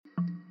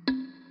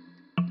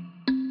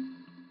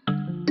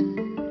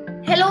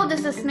Hello,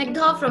 this is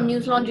Snigdha from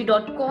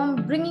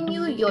newslaundry.com bringing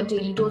you your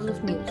daily dose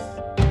of news.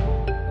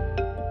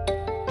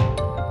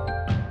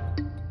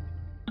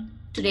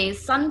 Today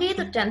is Sunday,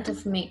 the 10th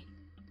of May.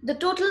 The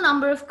total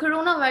number of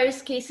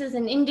coronavirus cases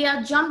in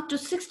India jumped to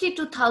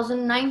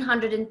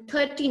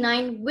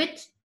 62,939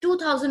 with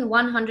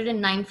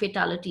 2,109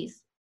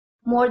 fatalities.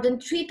 More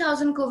than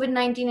 3,000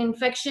 COVID-19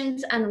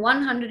 infections and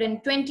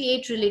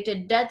 128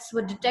 related deaths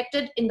were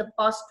detected in the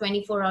past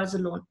 24 hours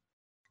alone.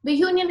 The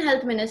Union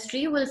Health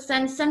Ministry will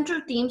send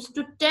central teams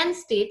to 10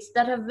 states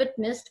that have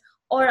witnessed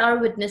or are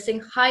witnessing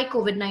high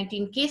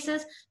COVID-19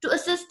 cases to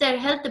assist their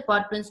health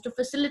departments to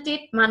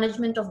facilitate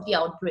management of the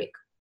outbreak.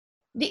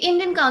 The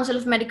Indian Council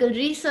of Medical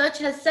Research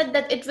has said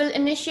that it will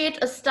initiate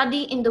a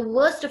study in the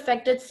worst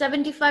affected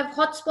 75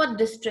 hotspot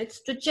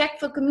districts to check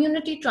for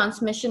community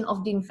transmission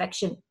of the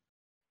infection.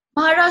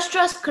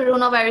 Maharashtra's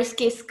coronavirus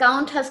case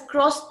count has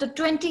crossed the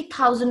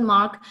 20,000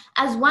 mark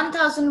as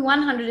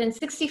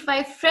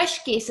 1,165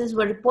 fresh cases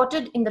were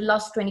reported in the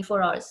last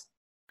 24 hours.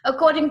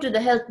 According to the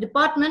health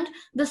department,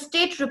 the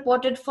state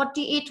reported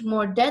 48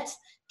 more deaths,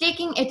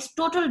 taking its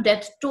total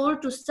death toll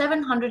to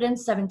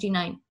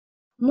 779.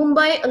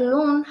 Mumbai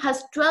alone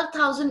has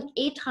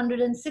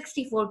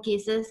 12,864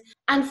 cases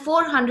and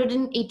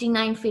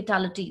 489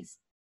 fatalities.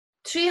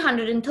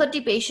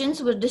 330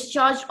 patients were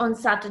discharged on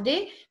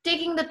Saturday,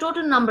 taking the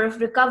total number of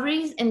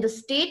recoveries in the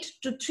state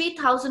to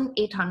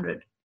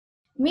 3,800.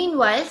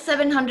 Meanwhile,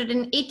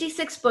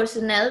 786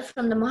 personnel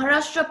from the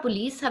Maharashtra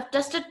police have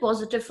tested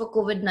positive for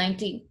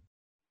COVID-19.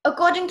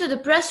 According to the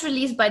press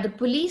release by the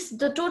police,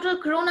 the total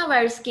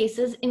coronavirus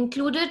cases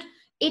included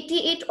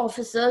 88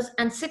 officers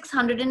and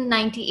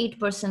 698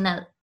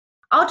 personnel.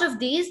 Out of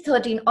these,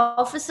 13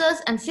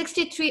 officers and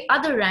 63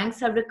 other ranks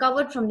have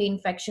recovered from the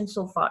infection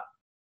so far.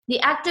 The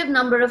active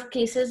number of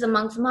cases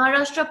amongst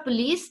Maharashtra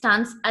police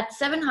stands at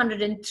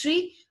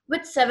 703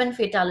 with 7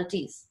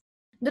 fatalities.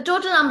 The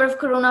total number of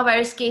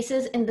coronavirus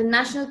cases in the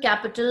national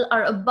capital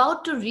are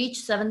about to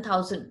reach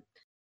 7,000.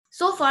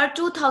 So far,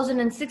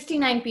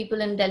 2,069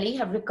 people in Delhi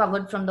have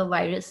recovered from the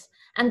virus,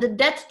 and the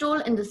death toll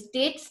in the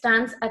state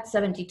stands at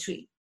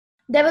 73.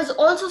 There was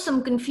also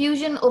some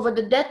confusion over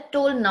the death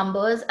toll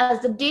numbers as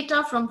the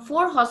data from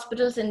 4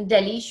 hospitals in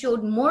Delhi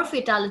showed more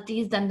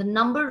fatalities than the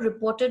number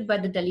reported by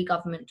the Delhi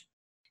government.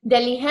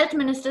 Delhi Health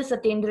Minister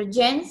Satyendra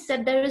Jain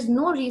said there is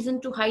no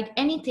reason to hide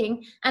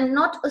anything and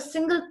not a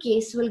single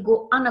case will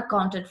go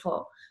unaccounted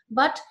for,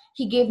 but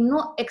he gave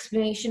no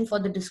explanation for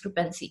the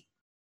discrepancy.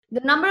 The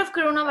number of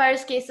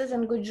coronavirus cases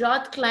in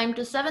Gujarat climbed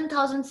to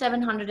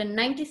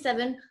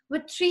 7,797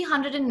 with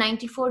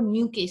 394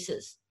 new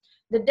cases.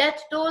 The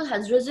death toll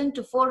has risen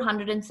to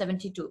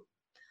 472.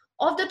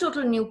 Of the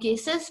total new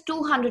cases,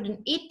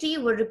 280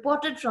 were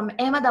reported from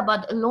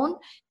Ahmedabad alone,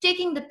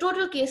 taking the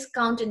total case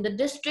count in the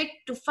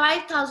district to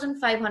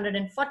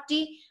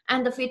 5,540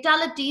 and the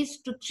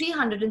fatalities to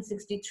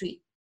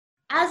 363.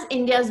 As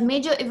India's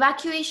major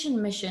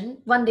evacuation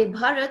mission, Vande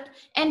Bharat,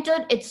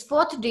 entered its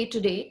 4th day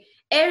today,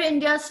 Air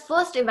India's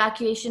first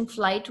evacuation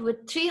flight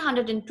with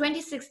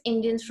 326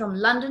 Indians from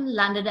London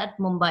landed at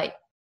Mumbai.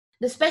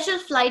 The special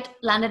flight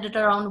landed at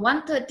around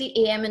 1:30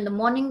 a.m. in the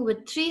morning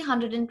with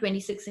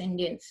 326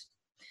 Indians.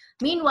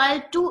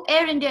 Meanwhile, 2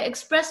 Air India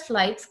Express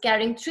flights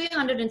carrying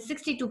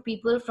 362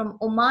 people from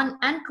Oman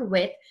and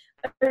Kuwait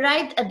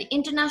arrived at the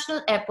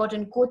international airport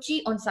in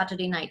Kochi on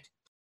Saturday night.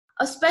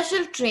 A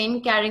special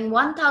train carrying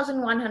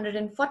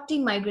 1,140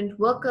 migrant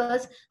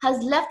workers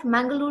has left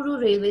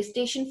Mangaluru railway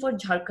station for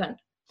Jharkhand.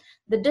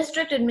 The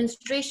district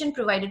administration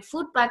provided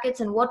food packets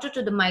and water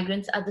to the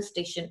migrants at the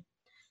station.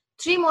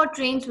 3 more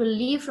trains will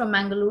leave from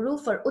Mangaluru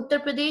for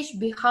Uttar Pradesh,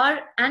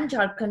 Bihar and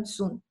Jharkhand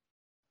soon.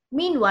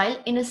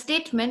 Meanwhile, in a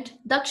statement,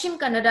 Dakshin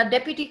Kannada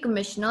Deputy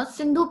Commissioner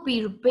Sindhu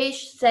P.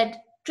 Rupesh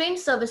said train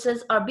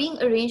services are being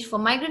arranged for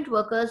migrant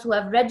workers who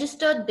have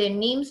registered their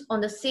names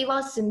on the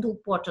Seva Sindhu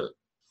portal.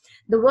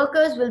 The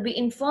workers will be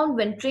informed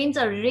when trains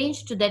are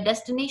arranged to their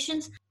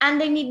destinations and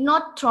they need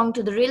not throng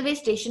to the railway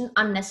station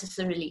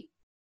unnecessarily.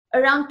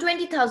 Around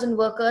 20,000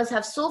 workers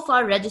have so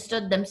far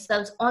registered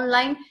themselves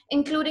online,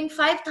 including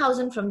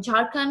 5,000 from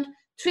Jharkhand,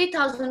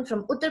 3,000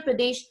 from Uttar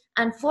Pradesh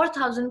and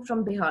 4,000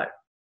 from Bihar.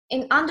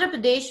 In Andhra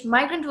Pradesh,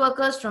 migrant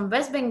workers from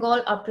West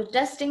Bengal are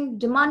protesting,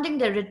 demanding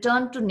their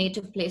return to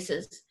native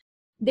places.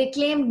 They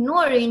claimed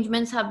no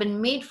arrangements have been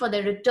made for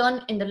their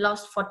return in the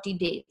last 40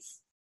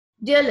 days.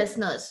 Dear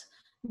listeners,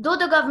 though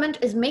the government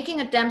is making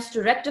attempts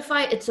to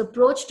rectify its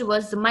approach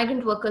towards the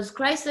migrant workers'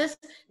 crisis,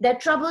 their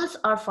troubles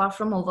are far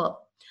from over.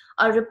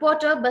 Our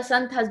reporter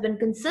Basant has been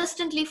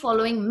consistently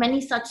following many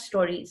such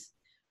stories.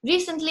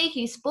 Recently,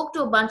 he spoke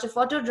to a bunch of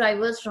auto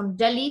drivers from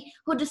Delhi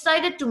who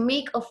decided to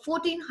make a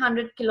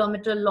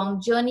 1,400-kilometer long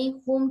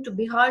journey home to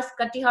Bihar's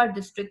Katihar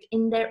district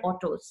in their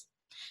autos.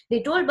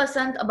 They told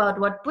Basant about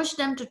what pushed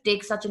them to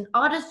take such an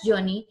arduous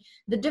journey,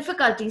 the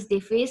difficulties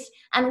they faced,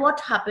 and what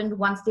happened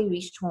once they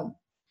reached home.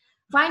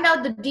 Find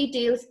out the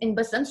details in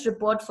Basant's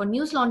report for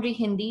News Laundry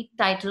Hindi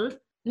titled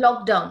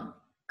Lockdown,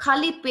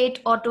 खाली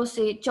पेट auto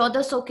से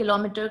 1400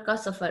 kilometre का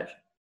सफर.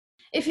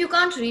 If you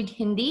can't read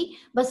Hindi,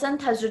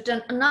 Basant has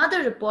written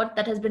another report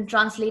that has been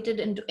translated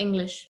into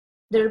English.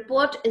 The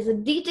report is a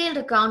detailed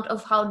account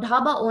of how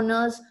dhaba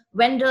owners,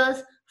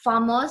 vendors,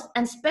 farmers,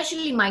 and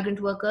especially migrant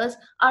workers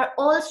are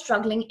all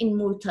struggling in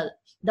Murthal,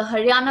 the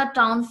Haryana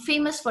town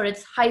famous for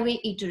its highway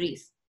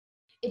eateries.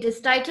 It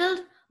is titled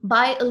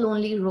By a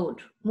Lonely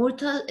Road.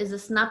 Murthal is a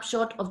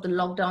snapshot of the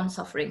lockdown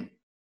suffering.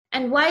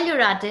 And while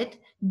you're at it,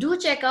 do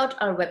check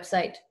out our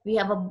website. We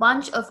have a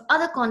bunch of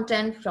other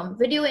content from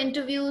video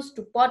interviews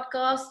to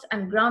podcasts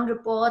and ground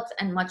reports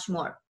and much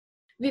more.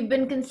 We've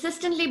been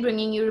consistently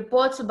bringing you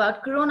reports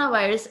about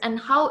coronavirus and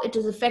how it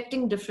is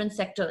affecting different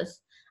sectors.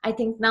 I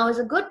think now is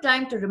a good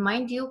time to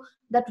remind you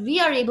that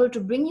we are able to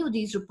bring you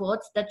these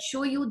reports that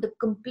show you the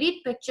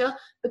complete picture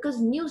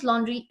because News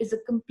Laundry is a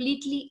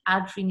completely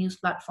ad-free news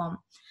platform.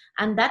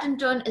 And that in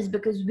turn is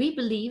because we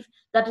believe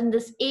that in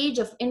this age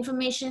of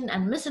information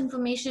and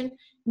misinformation,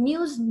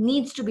 news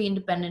needs to be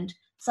independent,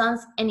 sans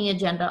any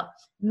agenda,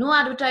 no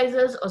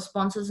advertisers or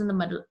sponsors in the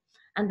middle.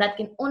 And that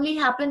can only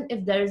happen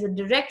if there is a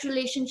direct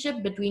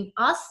relationship between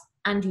us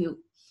and you.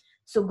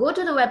 So go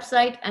to the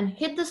website and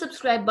hit the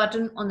subscribe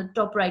button on the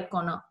top right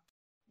corner.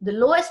 The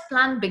lowest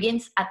plan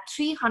begins at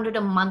 $300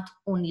 a month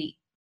only.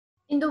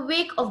 In the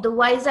wake of the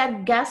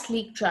Vizag gas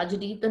leak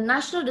tragedy, the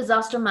National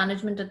Disaster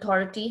Management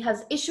Authority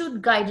has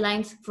issued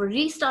guidelines for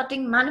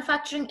restarting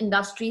manufacturing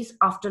industries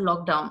after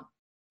lockdown.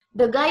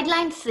 The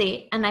guidelines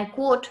say, and I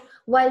quote,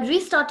 while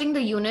restarting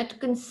the unit,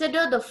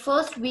 consider the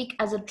first week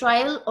as a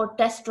trial or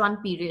test run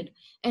period.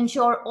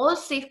 Ensure all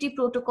safety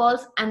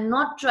protocols and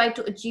not try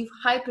to achieve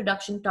high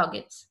production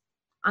targets.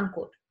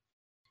 Unquote.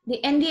 The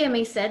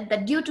NDMA said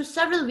that due to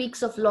several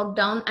weeks of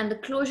lockdown and the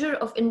closure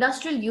of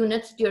industrial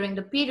units during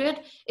the period,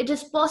 it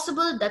is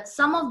possible that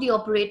some of the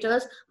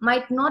operators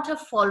might not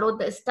have followed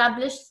the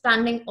established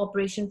standing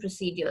operation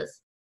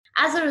procedures.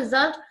 As a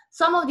result,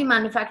 some of the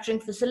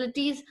manufacturing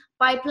facilities,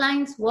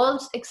 pipelines,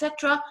 valves,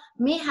 etc.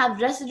 may have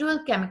residual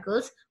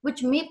chemicals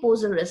which may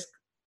pose a risk.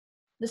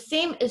 The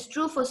same is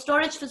true for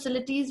storage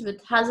facilities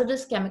with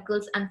hazardous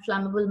chemicals and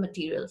flammable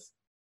materials.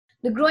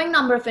 The growing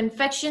number of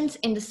infections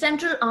in the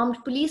Central Armed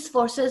Police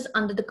Forces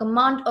under the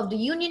command of the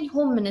Union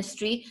Home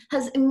Ministry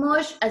has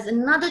emerged as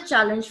another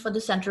challenge for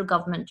the central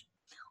government.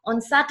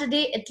 On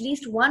Saturday, at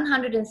least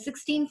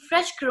 116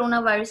 fresh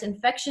coronavirus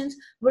infections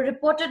were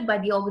reported by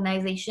the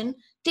organization,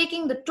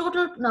 taking the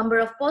total number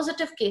of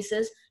positive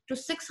cases to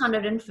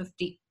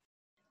 650.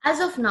 As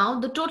of now,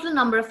 the total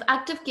number of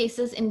active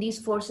cases in these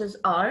forces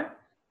are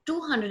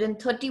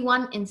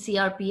 231 in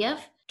CRPF,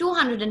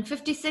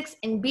 256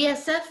 in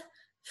BSF,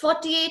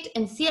 48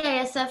 in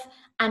CISF,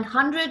 and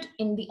 100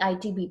 in the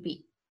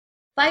ITBP.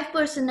 5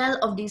 personnel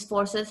of these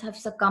forces have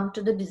succumbed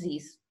to the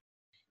disease.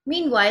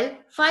 Meanwhile,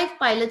 5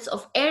 pilots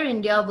of Air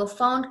India were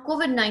found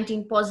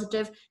COVID-19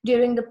 positive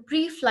during the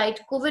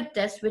pre-flight COVID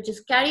test, which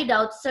is carried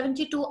out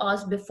 72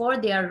 hours before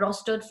they are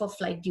rostered for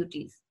flight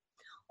duties.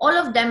 All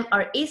of them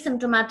are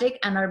asymptomatic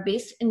and are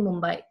based in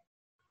Mumbai.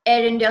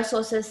 Air India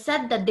sources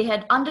said that they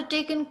had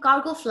undertaken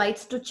cargo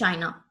flights to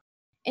China.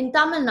 In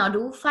Tamil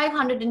Nadu,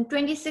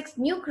 526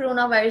 new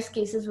coronavirus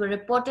cases were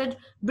reported,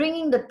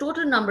 bringing the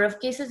total number of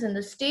cases in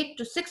the state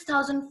to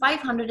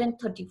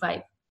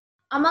 6,535.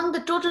 Among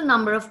the total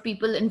number of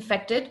people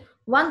infected,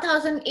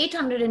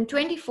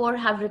 1,824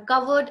 have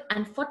recovered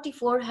and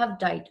 44 have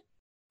died.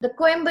 The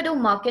Coimbatore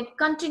market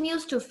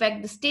continues to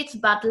affect the state's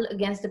battle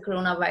against the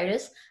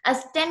coronavirus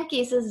as 10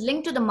 cases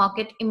linked to the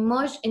market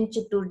emerged in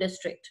Chittoor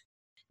district.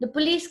 The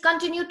police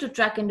continue to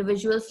track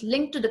individuals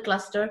linked to the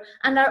cluster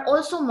and are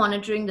also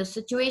monitoring the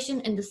situation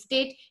in the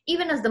state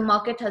even as the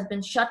market has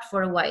been shut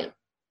for a while.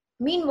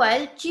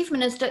 Meanwhile, Chief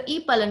Minister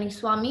E.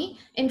 Palaniswamy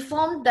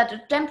informed that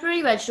a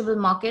temporary vegetable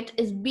market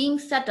is being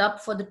set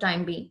up for the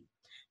time being.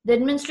 The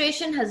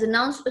administration has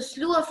announced a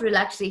slew of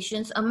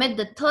relaxations amid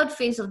the third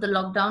phase of the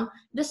lockdown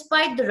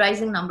despite the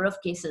rising number of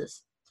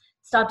cases.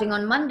 Starting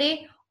on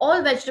Monday,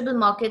 all vegetable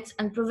markets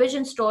and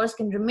provision stores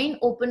can remain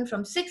open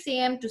from 6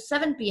 a.m. to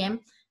 7 p.m.,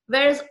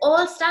 whereas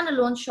all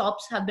standalone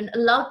shops have been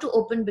allowed to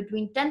open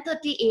between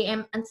 10:30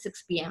 a.m. and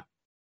 6 p.m.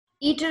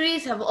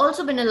 Eateries have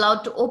also been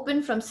allowed to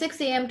open from 6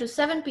 a.m. to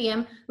 7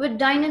 p.m. with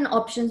dine-in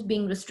options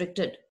being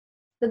restricted.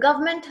 The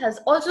government has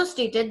also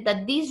stated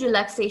that these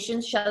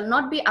relaxations shall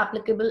not be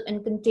applicable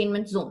in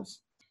containment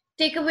zones.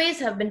 Takeaways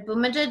have been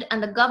permitted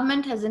and the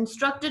government has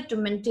instructed to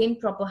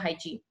maintain proper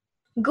hygiene.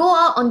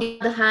 Goa, on the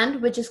other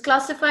hand, which is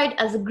classified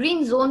as a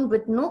green zone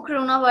with no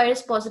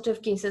coronavirus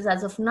positive cases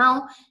as of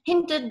now,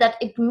 hinted that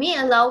it may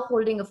allow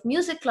holding of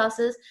music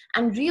classes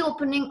and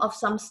reopening of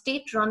some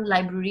state-run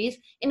libraries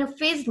in a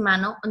phased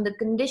manner on the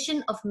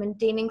condition of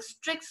maintaining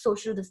strict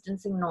social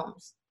distancing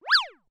norms.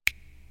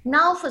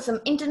 Now for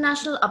some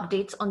international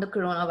updates on the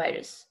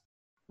coronavirus.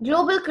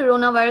 Global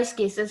coronavirus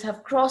cases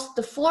have crossed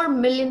the 4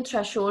 million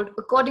threshold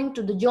according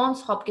to the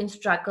Johns Hopkins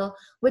tracker,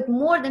 with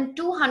more than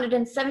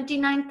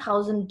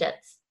 279,000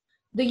 deaths.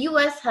 The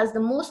US has the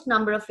most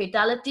number of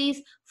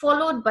fatalities,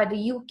 followed by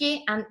the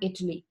UK and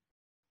Italy.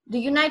 The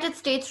United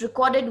States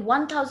recorded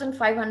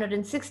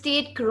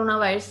 1,568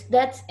 coronavirus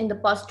deaths in the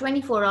past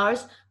 24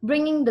 hours,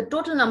 bringing the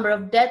total number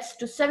of deaths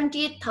to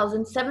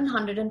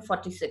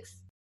 78,746.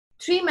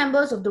 Three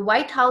members of the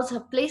White House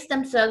have placed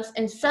themselves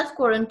in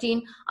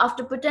self-quarantine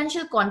after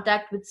potential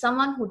contact with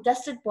someone who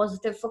tested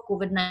positive for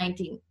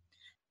COVID-19.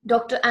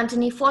 Dr.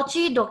 Anthony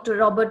Fauci, Dr.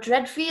 Robert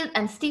Redfield,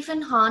 and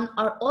Stephen Hahn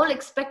are all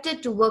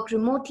expected to work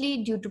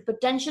remotely due to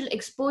potential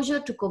exposure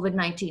to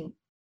COVID-19.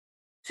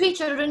 3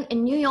 children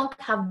in New York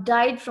have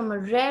died from a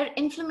rare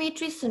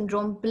inflammatory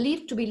syndrome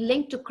believed to be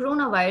linked to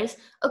coronavirus,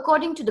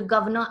 according to the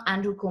governor,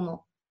 Andrew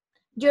Cuomo.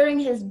 During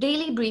his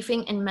daily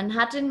briefing in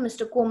Manhattan,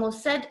 Mr. Cuomo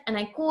said, and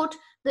I quote,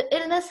 "The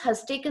illness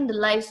has taken the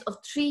lives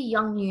of 3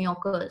 young New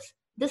Yorkers.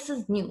 This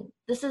is new.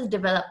 This is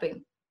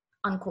developing,"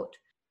 unquote.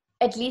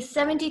 At least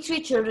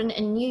 73 children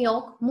in New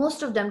York,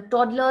 most of them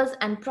toddlers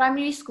and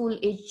primary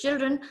school-aged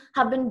children,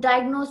 have been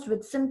diagnosed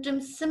with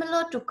symptoms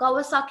similar to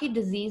Kawasaki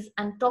disease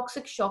and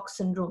toxic shock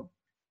syndrome.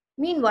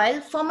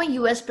 Meanwhile, former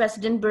US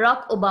President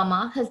Barack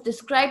Obama has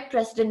described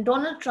President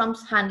Donald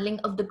Trump's handling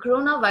of the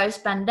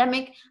coronavirus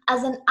pandemic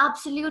as an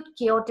absolute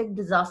chaotic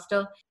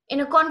disaster in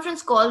a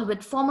conference call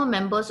with former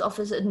members of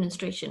his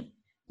administration.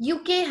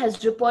 UK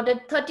has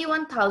reported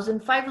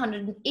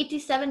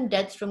 31,587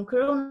 deaths from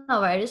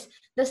coronavirus,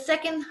 the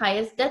second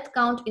highest death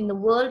count in the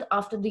world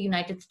after the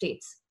United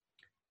States.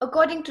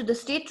 According to the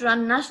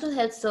state-run National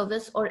Health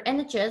Service, or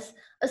NHS,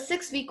 a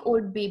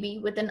 6-week-old baby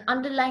with an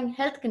underlying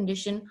health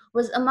condition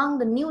was among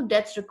the new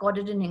deaths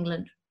recorded in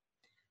England.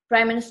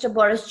 Prime Minister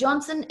Boris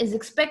Johnson is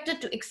expected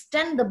to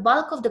extend the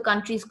bulk of the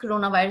country's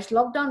coronavirus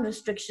lockdown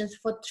restrictions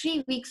for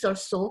 3 weeks or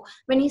so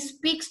when he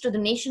speaks to the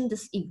nation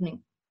this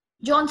evening.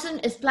 Johnson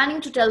is planning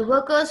to tell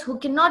workers who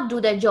cannot do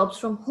their jobs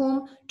from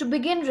home to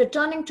begin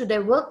returning to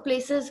their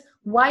workplaces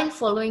while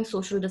following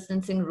social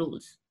distancing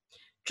rules.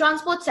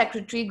 Transport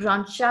Secretary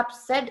Grant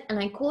Shapps said, and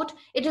I quote,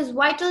 "It is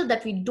vital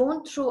that we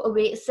don't throw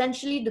away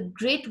essentially the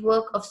great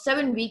work of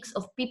 7 weeks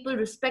of people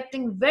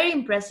respecting very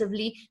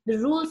impressively the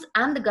rules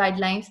and the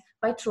guidelines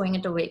by throwing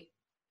it away,"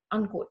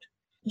 unquote.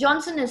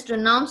 Johnson is to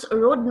announce a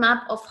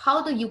roadmap of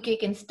how the UK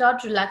can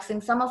start relaxing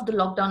some of the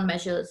lockdown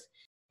measures.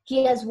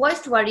 He has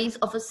voiced worries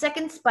of a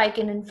second spike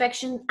in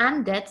infections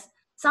and deaths,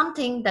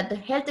 something that the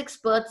health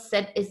experts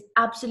said is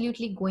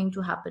absolutely going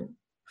to happen.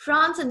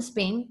 France and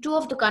Spain, 2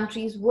 of the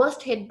countries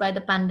worst hit by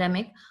the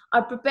pandemic,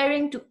 are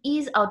preparing to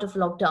ease out of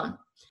lockdown.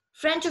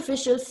 French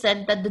officials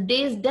said that the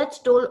day's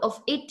death toll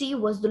of 80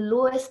 was the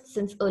lowest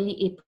since early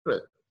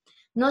April.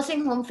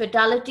 Nursing home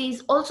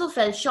fatalities also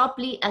fell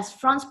sharply as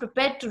France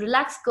prepared to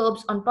relax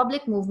curbs on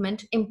public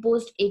movement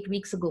imposed 8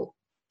 weeks ago.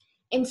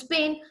 In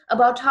Spain,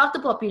 about half the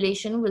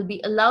population will be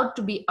allowed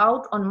to be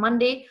out on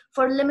Monday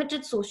for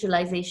limited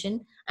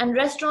socialization, and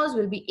restaurants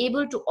will be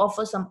able to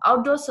offer some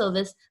outdoor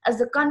service as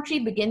the country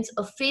begins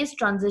a phased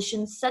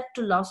transition set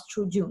to last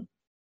through June.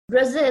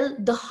 Brazil,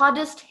 the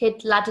hardest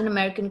hit Latin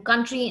American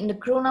country in the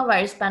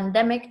coronavirus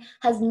pandemic,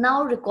 has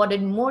now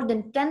recorded more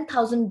than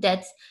 10,000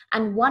 deaths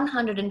and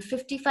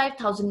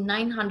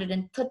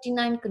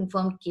 155,939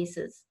 confirmed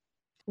cases.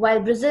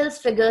 While Brazil's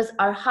figures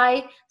are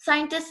high,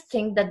 scientists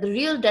think that the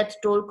real death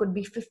toll could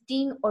be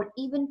 15 or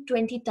even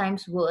 20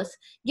 times worse,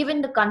 given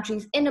the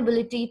country's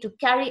inability to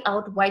carry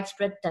out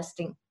widespread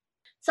testing.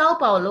 Sao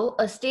Paulo,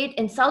 a state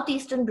in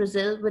southeastern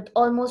Brazil with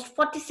almost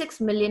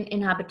 46 million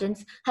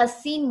inhabitants,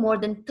 has seen more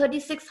than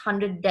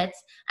 3,600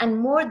 deaths and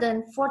more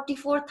than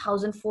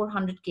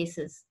 44,400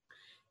 cases.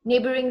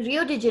 Neighboring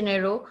Rio de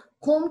Janeiro,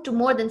 home to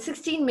more than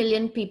 16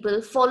 million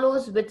people,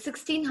 follows with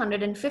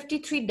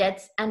 1,653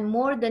 deaths and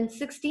more than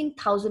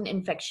 16,000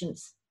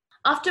 infections.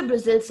 After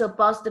Brazil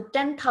surpassed the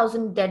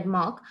 10,000 dead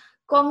mark,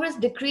 Congress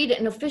decreed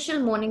an official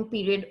mourning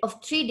period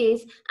of 3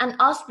 days and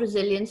asked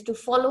Brazilians to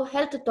follow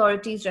health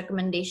authorities'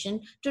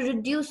 recommendation to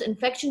reduce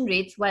infection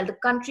rates while the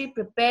country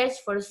prepares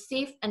for a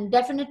safe and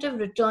definitive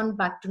return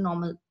back to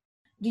normal.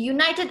 The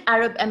United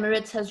Arab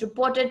Emirates has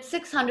reported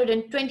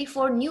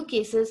 624 new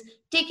cases,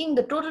 taking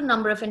the total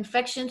number of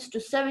infections to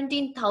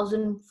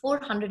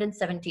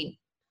 17,417.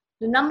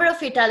 The number of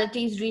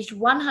fatalities reached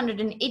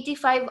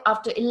 185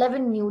 after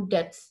 11 new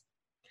deaths.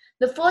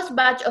 The first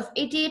batch of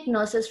 88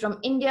 nurses from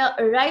India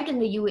arrived in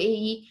the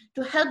UAE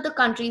to help the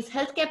country's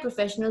healthcare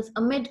professionals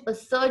amid a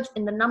surge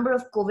in the number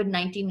of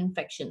COVID-19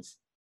 infections.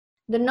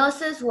 The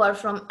nurses, who are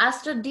from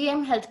Aster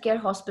DM Healthcare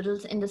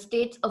hospitals in the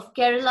states of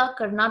Kerala,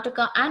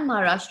 Karnataka, and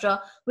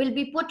Maharashtra, will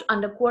be put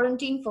under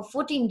quarantine for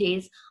 14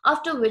 days,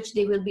 after which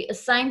they will be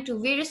assigned to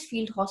various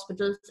field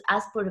hospitals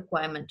as per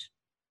requirement.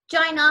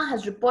 China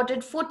has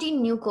reported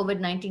 14 new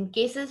COVID-19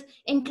 cases,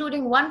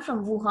 including one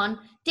from Wuhan,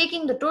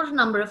 taking the total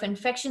number of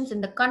infections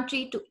in the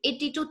country to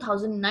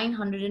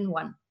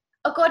 82,901.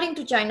 According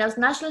to China's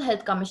National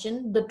Health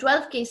Commission, the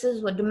 12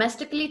 cases were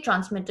domestically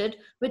transmitted,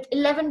 with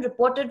 11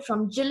 reported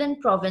from Jilin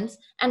province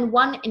and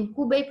 1 in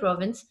Hubei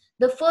province,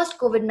 the first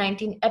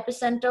COVID-19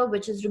 epicenter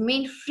which has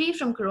remained free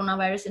from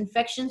coronavirus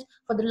infections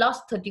for the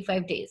last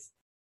 35 days.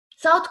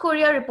 South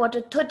Korea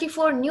reported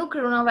 34 new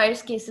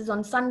coronavirus cases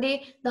on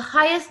Sunday, the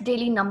highest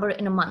daily number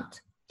in a month.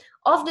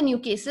 Of the new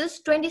cases,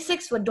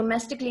 26 were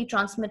domestically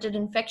transmitted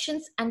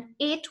infections and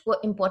 8 were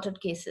imported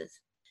cases.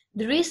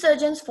 The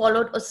resurgence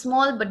followed a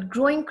small but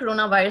growing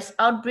coronavirus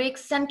outbreak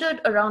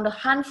centered around a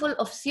handful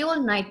of Seoul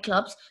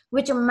nightclubs,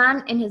 which a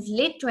man in his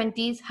late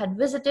 20s had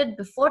visited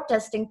before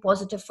testing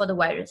positive for the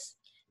virus.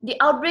 The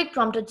outbreak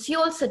prompted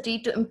Seoul City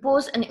to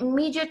impose an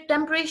immediate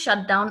temporary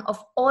shutdown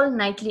of all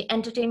nightly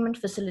entertainment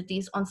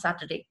facilities on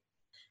Saturday.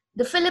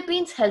 The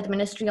Philippines Health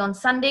Ministry on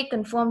Sunday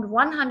confirmed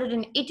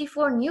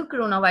 184 new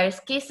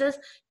coronavirus cases,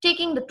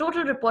 taking the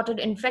total reported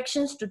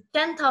infections to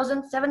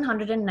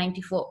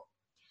 10,794.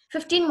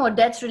 15 more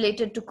deaths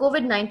related to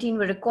COVID-19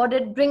 were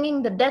recorded,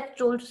 bringing the death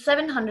toll to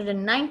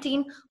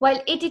 719,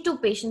 while 82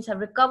 patients have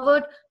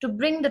recovered to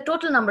bring the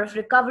total number of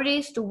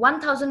recoveries to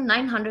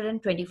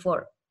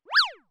 1,924.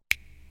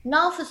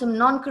 Now for some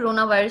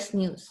non-coronavirus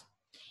news.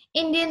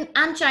 Indian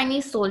and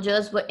Chinese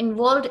soldiers were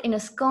involved in a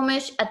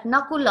skirmish at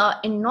Nakula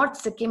in North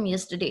Sikkim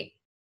yesterday.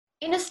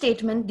 In a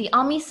statement, the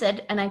army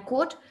said, and I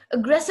quote,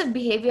 "Aggressive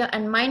behavior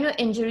and minor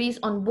injuries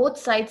on both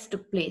sides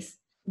took place.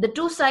 The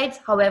two sides,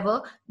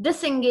 however,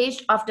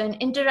 disengaged after an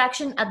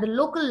interaction at the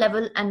local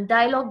level and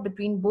dialogue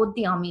between both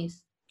the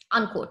armies."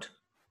 Unquote.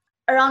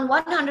 Around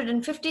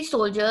 150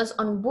 soldiers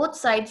on both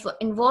sides were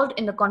involved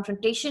in the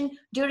confrontation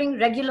during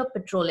regular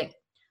patrolling.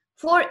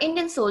 4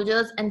 Indian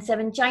soldiers and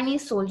 7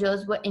 Chinese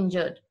soldiers were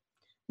injured.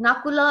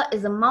 Nakula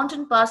is a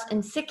mountain pass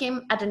in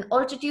Sikkim at an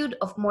altitude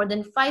of more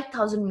than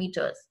 5,000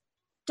 meters.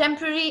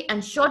 Temporary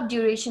and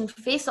short-duration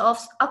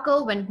face-offs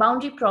occur when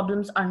boundary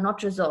problems are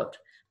not resolved.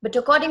 But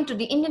according to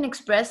the Indian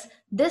Express,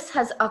 this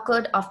has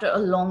occurred after a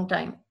long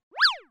time.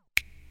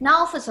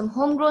 Now for some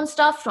homegrown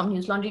stuff from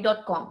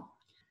newslaundry.com.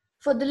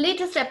 For the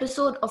latest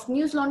episode of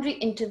News Laundry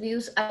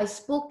Interviews, I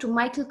spoke to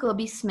Michael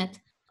Kirby Smith,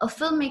 a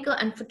filmmaker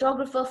and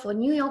photographer for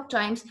New York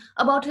Times,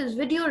 about his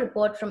video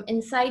report from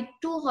inside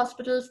 2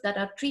 hospitals that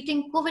are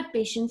treating COVID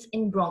patients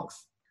in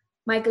Bronx.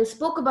 Michael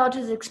spoke about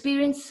his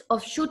experience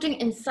of shooting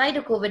inside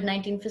a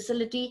COVID-19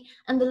 facility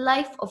and the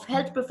life of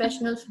health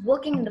professionals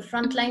working in the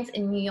front lines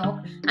in New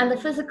York and the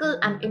physical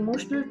and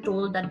emotional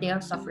toll that they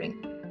are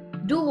suffering.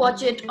 Do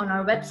watch it on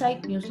our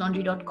website,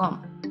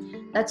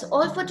 newslaundry.com. That's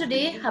all for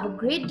today. Have a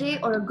great day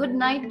or a good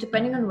night,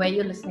 depending on where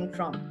you're listening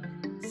from.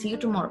 See you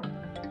tomorrow.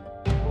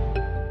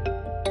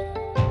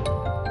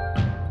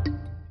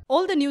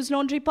 All the News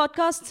Laundry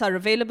podcasts are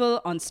available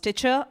on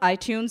Stitcher,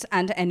 iTunes,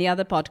 and any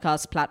other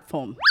podcast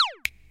platform.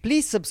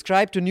 Please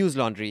subscribe to News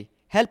Laundry.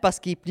 Help us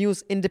keep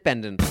news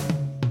independent.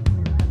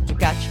 To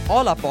catch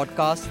all our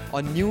podcasts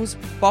on news,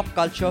 pop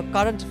culture,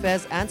 current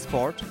affairs, and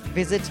sport,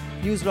 visit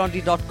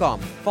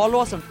newslaundry.com. Follow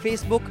us on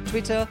Facebook,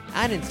 Twitter,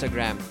 and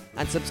Instagram,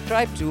 and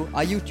subscribe to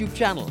our YouTube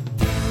channel.